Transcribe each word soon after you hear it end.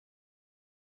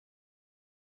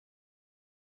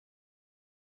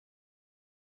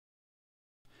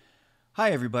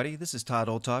Hi everybody, this is Todd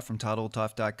Olthoff from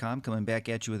toddolthoff.com coming back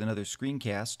at you with another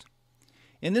screencast.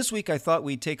 In this week I thought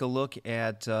we'd take a look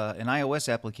at an iOS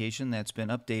application that's been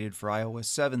updated for iOS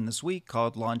 7 this week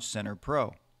called Launch Center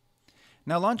Pro.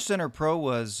 Now Launch Center Pro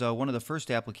was one of the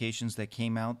first applications that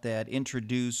came out that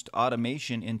introduced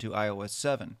automation into iOS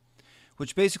 7,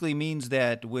 which basically means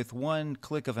that with one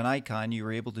click of an icon you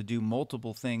were able to do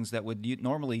multiple things that would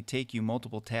normally take you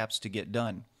multiple taps to get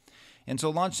done. And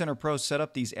so Launch Center Pro set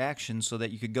up these actions so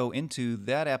that you could go into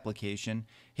that application,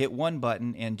 hit one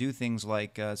button, and do things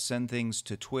like send things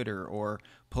to Twitter or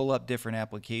pull up different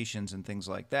applications and things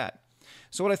like that.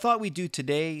 So what I thought we'd do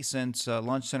today, since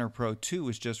Launch Center Pro 2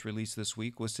 was just released this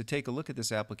week, was to take a look at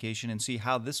this application and see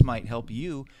how this might help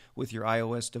you with your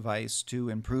iOS device to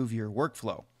improve your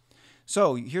workflow.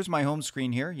 So here's my home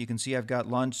screen here. You can see I've got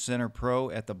Launch Center Pro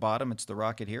at the bottom. It's the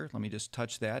rocket here. Let me just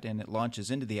touch that and it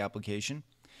launches into the application.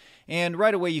 And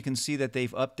right away you can see that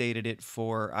they've updated it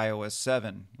for iOS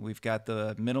 7. We've got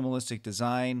the minimalistic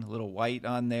design, a little white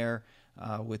on there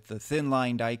with the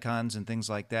thin-lined icons and things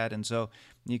like that. And so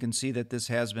you can see that this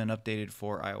has been updated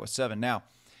for iOS 7. Now,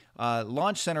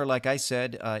 Launch Center, like I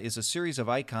said, is a series of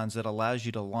icons that allows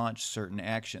you to launch certain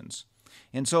actions.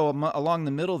 And so along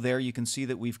the middle there you can see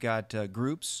that we've got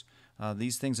groups.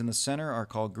 These things in the center are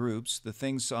called groups. The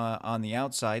things on the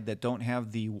outside that don't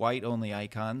have the white only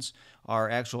icons are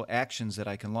actual actions that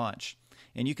I can launch.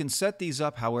 And you can set these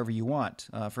up however you want.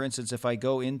 For instance, if I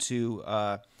go into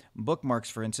bookmarks,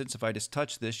 for instance, if I just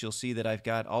touch this, you'll see that I've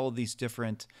got all of these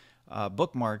different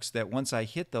bookmarks that once I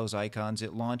hit those icons,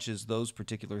 it launches those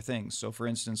particular things. So for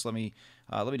instance, let me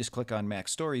just click on Mac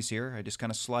Stories here. I just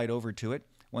kind of slide over to it.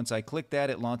 Once I click that,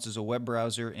 it launches a web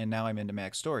browser, and now I'm into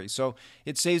Mac Stories. So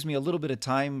it saves me a little bit of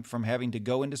time from having to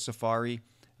go into Safari,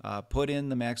 put in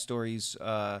the Mac Stories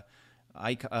URL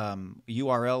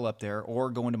up there, or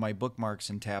go into my bookmarks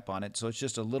and tap on it. So it's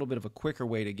just a little bit of a quicker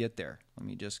way to get there. Let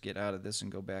me just get out of this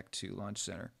and go back to Launch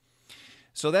Center.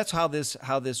 So that's how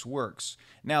this works.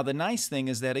 Now the nice thing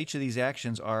is that each of these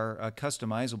actions are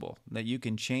customizable, that you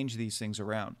can change these things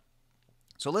around.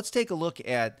 So let's take a look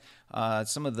at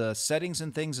some of the settings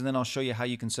and things, and then I'll show you how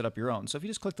you can set up your own. So if you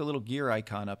just click the little gear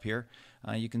icon up here,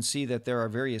 you can see that there are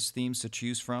various themes to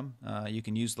choose from. You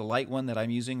can use the light one that I'm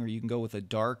using, or you can go with a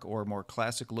dark or more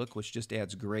classic look, which just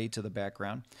adds gray to the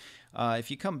background.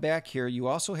 If you come back here, you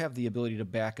also have the ability to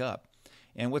back up.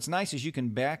 And what's nice is you can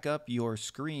back up your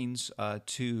screens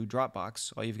to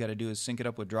Dropbox. All you've got to do is sync it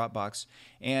up with Dropbox,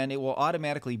 and it will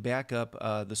automatically back up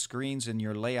the screens and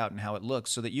your layout and how it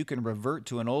looks so that you can revert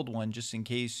to an old one just in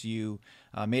case you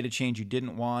made a change you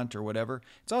didn't want or whatever.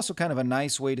 It's also kind of a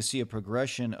nice way to see a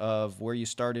progression of where you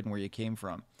started and where you came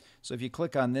from. So if you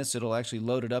click on this, it'll actually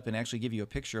load it up and actually give you a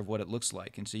picture of what it looks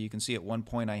like. And so you can see at one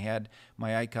point I had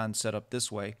my icon set up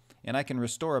this way, and I can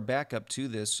restore a backup to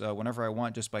this whenever I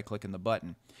want just by clicking the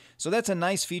button. So that's a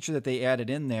nice feature that they added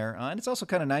in there, and it's also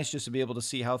kind of nice just to be able to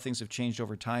see how things have changed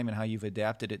over time and how you've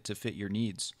adapted it to fit your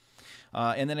needs.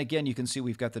 And then again, you can see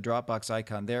we've got the Dropbox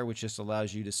icon there, which just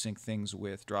allows you to sync things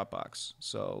with Dropbox.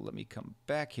 So let me come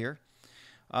back here.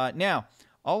 Now,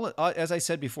 as I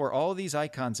said before, all of these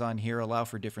icons on here allow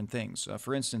for different things.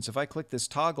 For instance, if I click this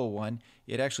toggle one,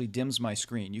 it actually dims my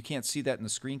screen. You can't see that in the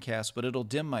screencast, but it'll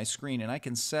dim my screen, and I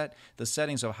can set the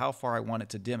settings of how far I want it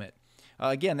to dim it.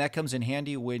 Again, that comes in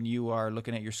handy when you are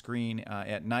looking at your screen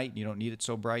at night. You don't need it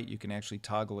so bright. You can actually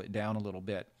toggle it down a little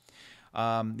bit.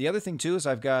 The other thing too is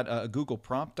I've got a Google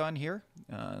prompt on here.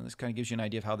 This kind of gives you an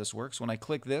idea of how this works. When I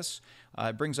click this,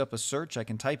 it brings up a search. I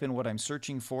can type in what I'm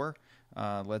searching for.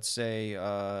 Let's say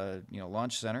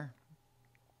Launch Center,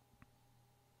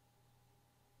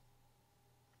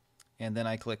 and then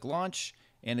I click Launch,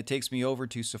 and it takes me over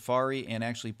to Safari and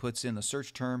actually puts in the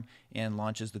search term and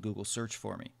launches the Google search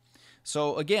for me.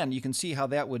 So again, you can see how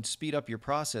that would speed up your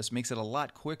process, makes it a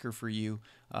lot quicker for you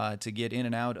to get in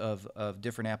and out of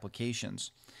different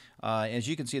applications. As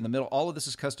you can see in the middle, all of this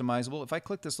is customizable. If I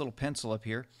click this little pencil up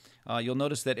here, you'll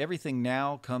notice that everything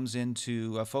now comes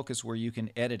into focus where you can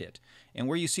edit it. And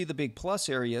where you see the big plus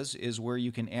areas is where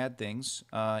you can add things,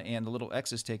 and the little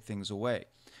X's take things away.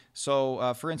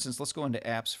 So for instance, let's go into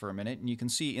apps for a minute, and you can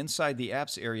see inside the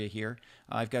apps area here,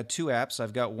 I've got two apps.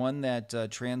 I've got one that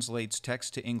translates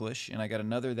text to English, and I got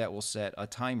another that will set a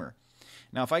timer.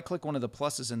 Now if I click one of the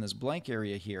pluses in this blank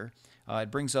area here,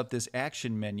 it brings up this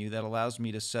action menu that allows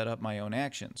me to set up my own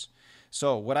actions.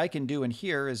 So what I can do in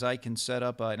here is I can set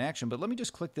up an action, but let me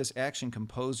just click this action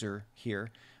composer here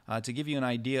to give you an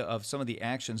idea of some of the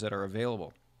actions that are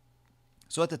available.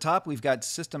 So at the top we've got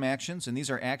system actions, and these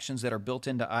are actions that are built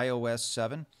into iOS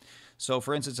 7. So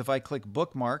for instance, if I click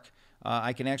bookmark,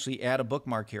 I can actually add a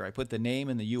bookmark here. I put the name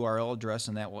and the URL address,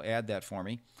 and that will add that for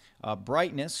me.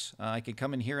 Brightness, I can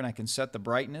come in here and I can set the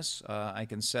brightness. I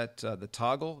can set the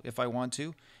toggle if I want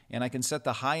to, and I can set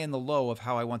the high and the low of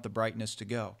how I want the brightness to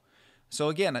go. So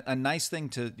again, a nice thing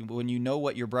to, when you know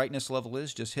what your brightness level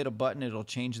is, just hit a button, it'll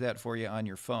change that for you on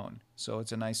your phone. So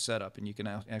it's a nice setup, and you can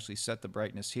actually set the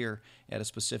brightness here at a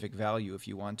specific value if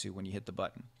you want to when you hit the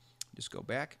button. Just go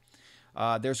back.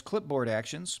 There's clipboard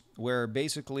actions, where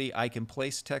basically I can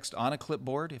place text on a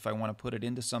clipboard if I want to put it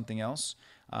into something else.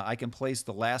 I can place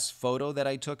the last photo that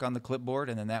I took on the clipboard,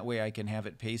 and then that way I can have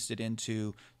it pasted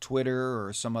into Twitter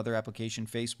or some other application,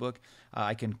 Facebook.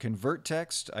 I can convert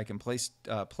text. I can place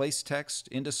text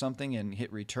into something and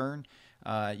hit return.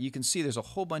 You can see there's a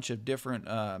whole bunch of different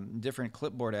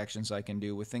clipboard actions I can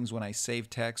do with things when I save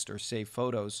text or save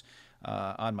photos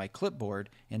on my clipboard,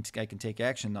 and I can take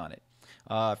action on it.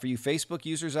 For you Facebook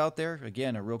users out there,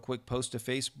 again, a real quick post to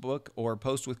Facebook or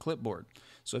post with clipboard.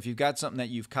 So if you've got something that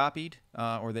you've copied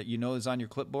or that you know is on your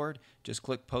clipboard, just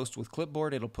click post with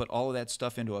clipboard. It'll put all of that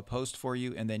stuff into a post for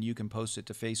you, and then you can post it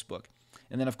to Facebook.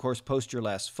 And then, of course, post your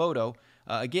last photo.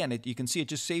 Again, you can see it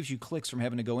just saves you clicks from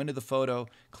having to go into the photo,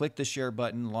 click the share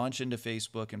button, launch into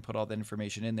Facebook, and put all that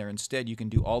information in there. Instead, you can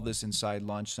do all this inside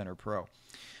Launch Center Pro.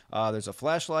 There's a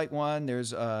flashlight one.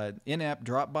 There's in-app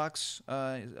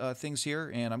Dropbox things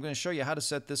here, and I'm going to show you how to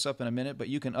set this up in a minute, but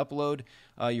you can upload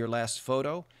your last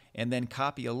photo and then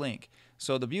copy a link.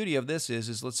 So the beauty of this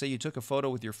is let's say you took a photo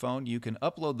with your phone, you can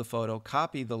upload the photo,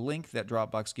 copy the link that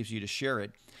Dropbox gives you to share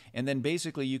it, and then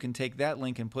basically you can take that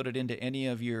link and put it into any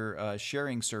of your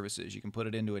sharing services. You can put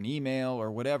it into an email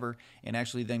or whatever, and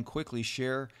actually then quickly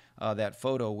share that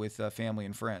photo with family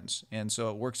and friends. And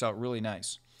so it works out really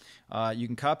nice. You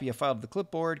can copy a file to the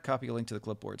clipboard, copy a link to the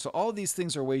clipboard. So all of these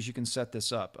things are ways you can set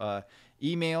this up.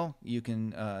 Email, you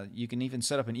can even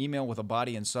set up an email with a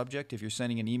body and subject if you're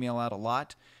sending an email out a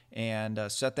lot, and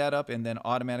set that up, and then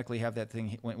automatically have that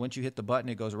thing, once you hit the button,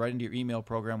 it goes right into your email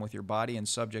program with your body and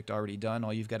subject already done.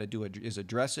 All you've got to do is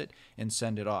address it and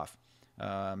send it off.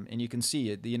 And you can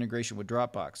see the integration with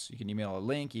Dropbox. You can email a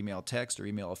link, email text, or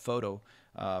email a photo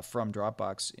from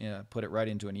Dropbox, put it right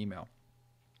into an email.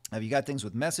 If you got things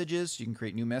with messages, you can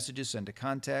create new messages, send to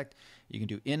contact. You can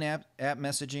do in-app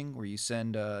messaging, where you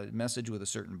send a message with a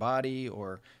certain body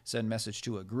or send message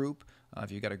to a group.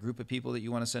 If you've got a group of people that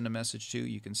you want to send a message to,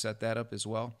 you can set that up as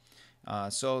well.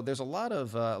 So there's a lot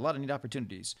of neat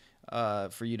opportunities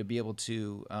for you to be able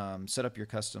to set up your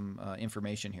custom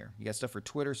information here. You got stuff for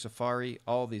Twitter, Safari,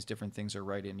 all these different things are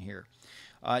right in here.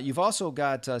 You've also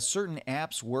got certain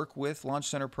apps work with Launch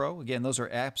Center Pro. Again, those are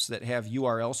apps that have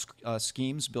URL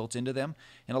schemes built into them,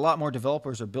 and a lot more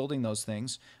developers are building those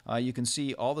things. You can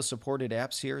see all the supported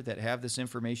apps here that have this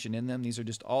information in them. These are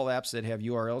just all apps that have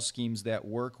URL schemes that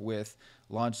work with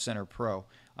Launch Center Pro.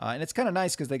 And it's kind of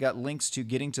nice because they got links to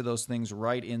getting to those things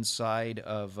right inside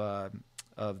of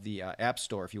the App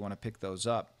Store if you want to pick those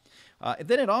up.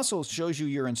 Then it also shows you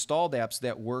your installed apps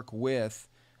that work with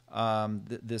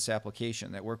this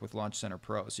application, that work with Launch Center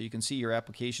Pro. So you can see your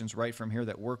applications right from here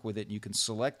that work with it, and you can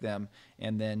select them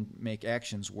and then make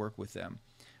actions work with them.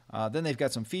 Then they've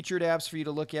got some featured apps for you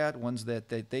to look at, ones that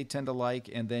they tend to like,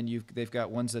 and then they've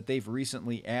got ones that they've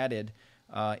recently added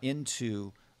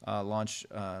into Launch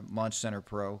Center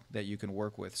Pro that you can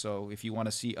work with. So if you want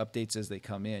to see updates as they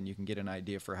come in, you can get an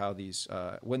idea for how these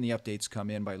when the updates come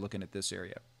in by looking at this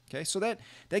area. Okay, so that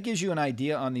gives you an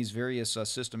idea on these various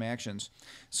system actions.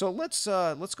 So let's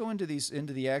go into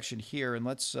the action here, and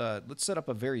let's set up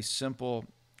a very simple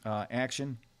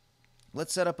action.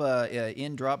 Let's set up a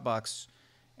in Dropbox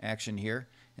action here.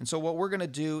 And so what we're going to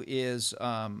do is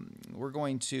we're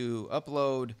going to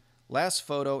upload last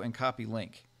photo and copy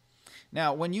link.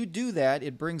 Now, when you do that,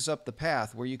 it brings up the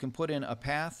path where you can put in a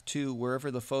path to wherever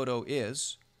the photo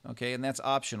is. Okay, and that's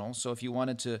optional. So if you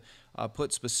wanted to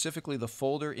put specifically the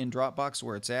folder in Dropbox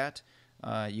where it's at,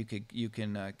 you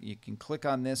can click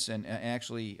on this and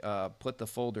actually put the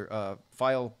folder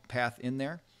file path in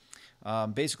there.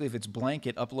 Basically, if it's blank,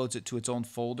 it uploads it to its own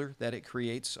folder that it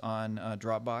creates on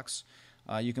Dropbox.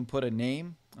 You can put a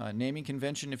naming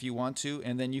convention if you want to,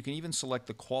 and then you can even select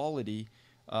the quality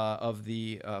of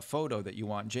the photo that you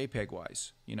want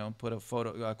JPEG-wise. You know, put a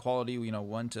photo quality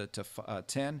 1 to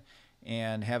 10.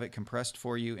 And have it compressed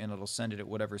for you, and it'll send it at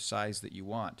whatever size that you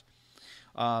want.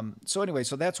 So anyway,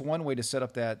 so that's one way to set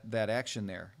up that action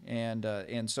there.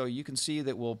 And so you can see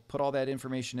that we'll put all that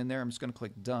information in there. I'm just going to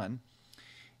click Done.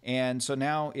 And so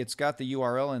now it's got the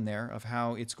URL in there of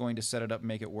how it's going to set it up and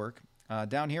make it work.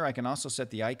 Down here I can also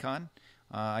set the icon.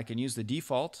 I can use the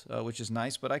default, which is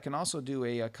nice, but I can also do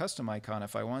a custom icon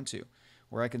if I want to,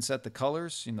 where I can set the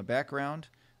colors in the background.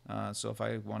 So if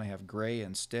I want to have gray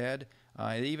instead,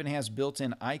 it even has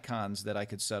built-in icons that I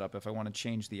could set up if I want to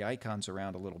change the icons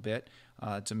around a little bit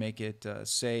to make it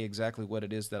say exactly what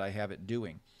it is that I have it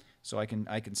doing. So I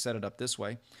can set it up this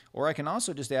way, or I can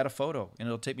also just add a photo, and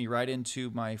it'll take me right into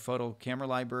my photo camera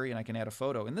library, and I can add a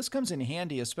photo. And this comes in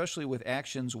handy, especially with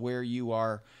actions where you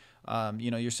are,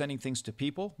 you're sending things to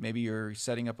people. Maybe you're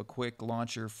setting up a quick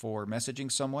launcher for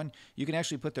messaging someone. You can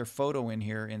actually put their photo in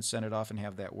here and send it off and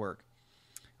have that work.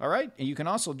 All right, and you can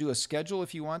also do a schedule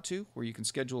if you want to, where you can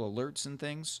schedule alerts and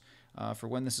things for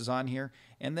when this is on here.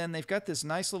 And then they've got this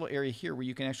nice little area here where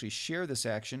you can actually share this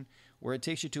action, where it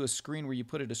takes you to a screen where you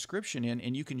put a description in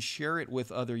and you can share it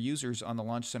with other users on the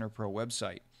Launch Center Pro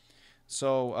website.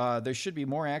 So there should be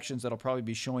more actions that'll probably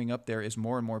be showing up there as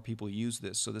more and more people use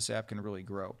this, so this app can really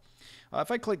grow. If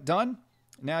I click Done,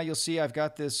 now you'll see I've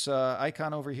got this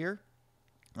icon over here.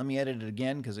 Let me edit it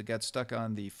again because it got stuck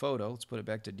on the photo. Let's put it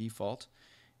back to default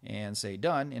and say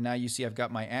Done, and now you see I've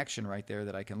got my action right there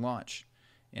that I can launch,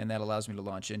 and that allows me to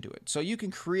launch into it. So you can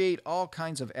create all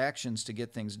kinds of actions to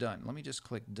get things done. Let me just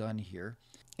click Done here.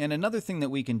 And another thing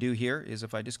that we can do here is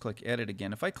if I just click Edit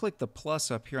again, if I click the plus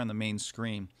up here on the main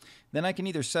screen, then I can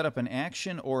either set up an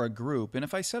action or a group. And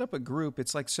if I set up a group,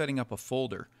 it's like setting up a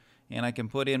folder. And I can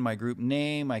put in my group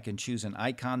name, I can choose an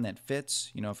icon that fits.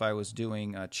 You know, if I was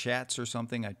doing chats or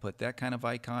something, I'd put that kind of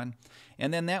icon.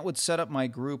 And then that would set up my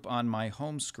group on my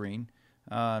home screen.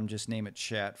 Just name it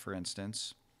Chat, for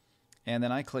instance. And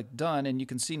then I click Done, and you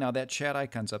can see now that chat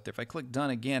icon's up there. If I click Done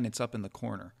again, it's up in the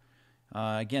corner.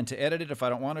 Again, to edit it, if I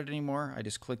don't want it anymore, I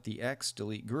just click the X,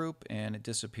 delete group, and it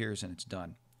disappears and it's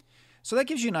done. So that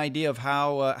gives you an idea of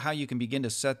how you can begin to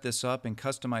set this up and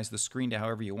customize the screen to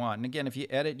however you want. And again, if you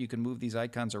edit, you can move these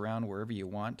icons around wherever you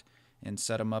want and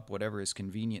set them up whatever is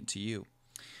convenient to you.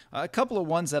 A couple of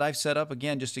ones that I've set up,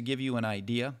 again, just to give you an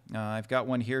idea. I've got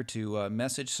one here to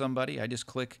message somebody. I just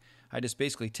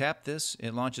basically tap this.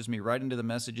 It launches me right into the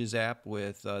Messages app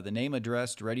with the name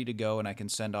addressed, ready to go, and I can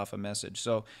send off a message.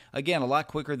 So again, a lot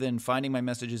quicker than finding my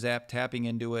Messages app, tapping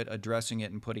into it, addressing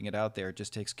it, and putting it out there. It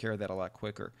just takes care of that a lot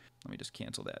quicker. Let me just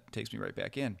cancel that. It takes me right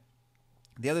back in.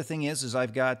 The other thing is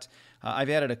I've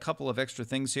added a couple of extra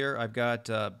things here. I've got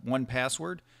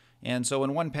 1Password. And so in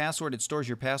 1Password, it stores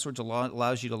your passwords,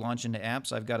 allows you to launch into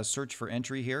apps. I've got a search for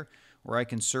entry here where I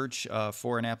can search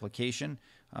for an application.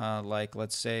 Like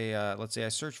let's say I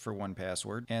search for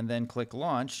 1Password and then click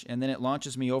Launch, and then it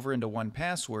launches me over into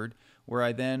 1Password where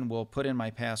I then will put in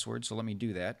my password. So let me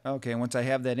do that. Okay, once I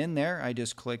have that in there, I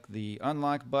just click the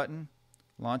Unlock button,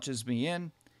 launches me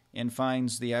in, and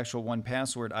finds the actual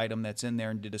 1Password item that's in there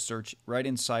and did a search right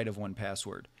inside of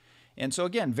 1Password. And so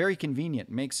again, very convenient.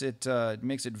 Makes it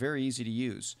very easy to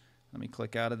use. Let me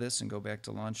click out of this and go back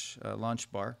to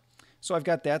launch bar. So I've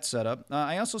got that set up.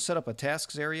 I also set up a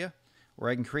tasks area where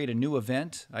I can create a new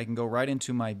event. I can go right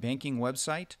into my banking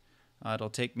website. It'll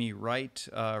take me right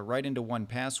into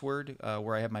 1Password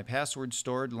where I have my password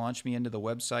stored, launch me into the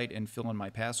website, and fill in my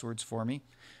passwords for me.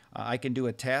 I can do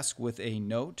a task with a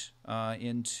note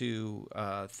into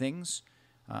Things.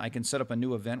 I can set up a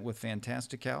new event with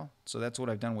Fantastical. So that's what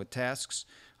I've done with tasks.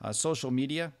 Social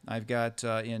media, I've got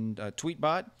in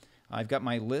Tweetbot. I've got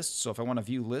my lists, so if I want to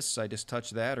view lists, I just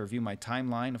touch that, or view my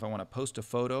timeline. If I want to post a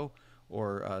photo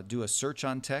or do a search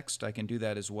on text, I can do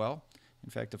that as well. In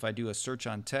fact, if I do a search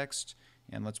on text,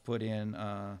 and let's put in,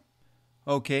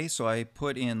 okay, so I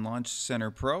put in Launch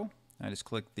Center Pro. I just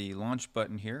click the launch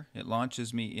button here. It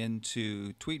launches me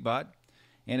into Tweetbot,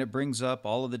 and it brings up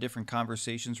all of the different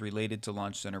conversations related to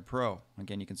Launch Center Pro.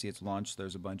 Again, you can see it's launched.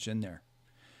 There's a bunch in there.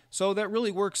 So that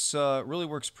really works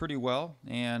pretty well,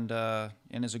 and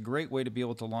is a great way to be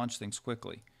able to launch things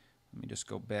quickly. Let me just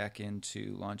go back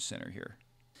into Launch Center here.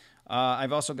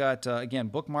 I've also got, again,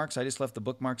 bookmarks. I just left the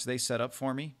bookmarks they set up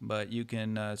for me, but you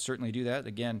can certainly do that.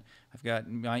 Again, I've got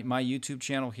my YouTube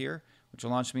channel here, which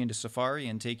will launch me into Safari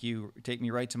and take me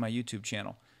right to my YouTube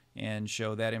channel and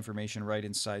show that information right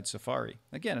inside Safari.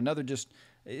 Again,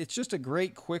 it's just a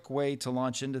great quick way to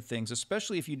launch into things,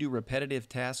 especially if you do repetitive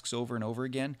tasks over and over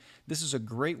again. This is a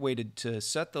great way to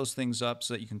set those things up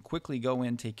so that you can quickly go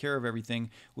in, take care of everything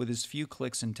with as few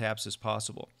clicks and taps as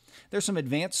possible. There's some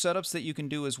advanced setups that you can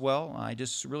do as well. I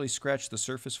just really scratched the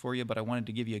surface for you, but I wanted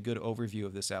to give you a good overview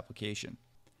of this application.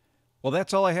 Well,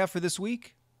 that's all I have for this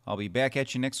week. I'll be back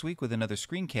at you next week with another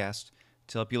screencast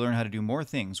to help you learn how to do more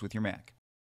things with your Mac.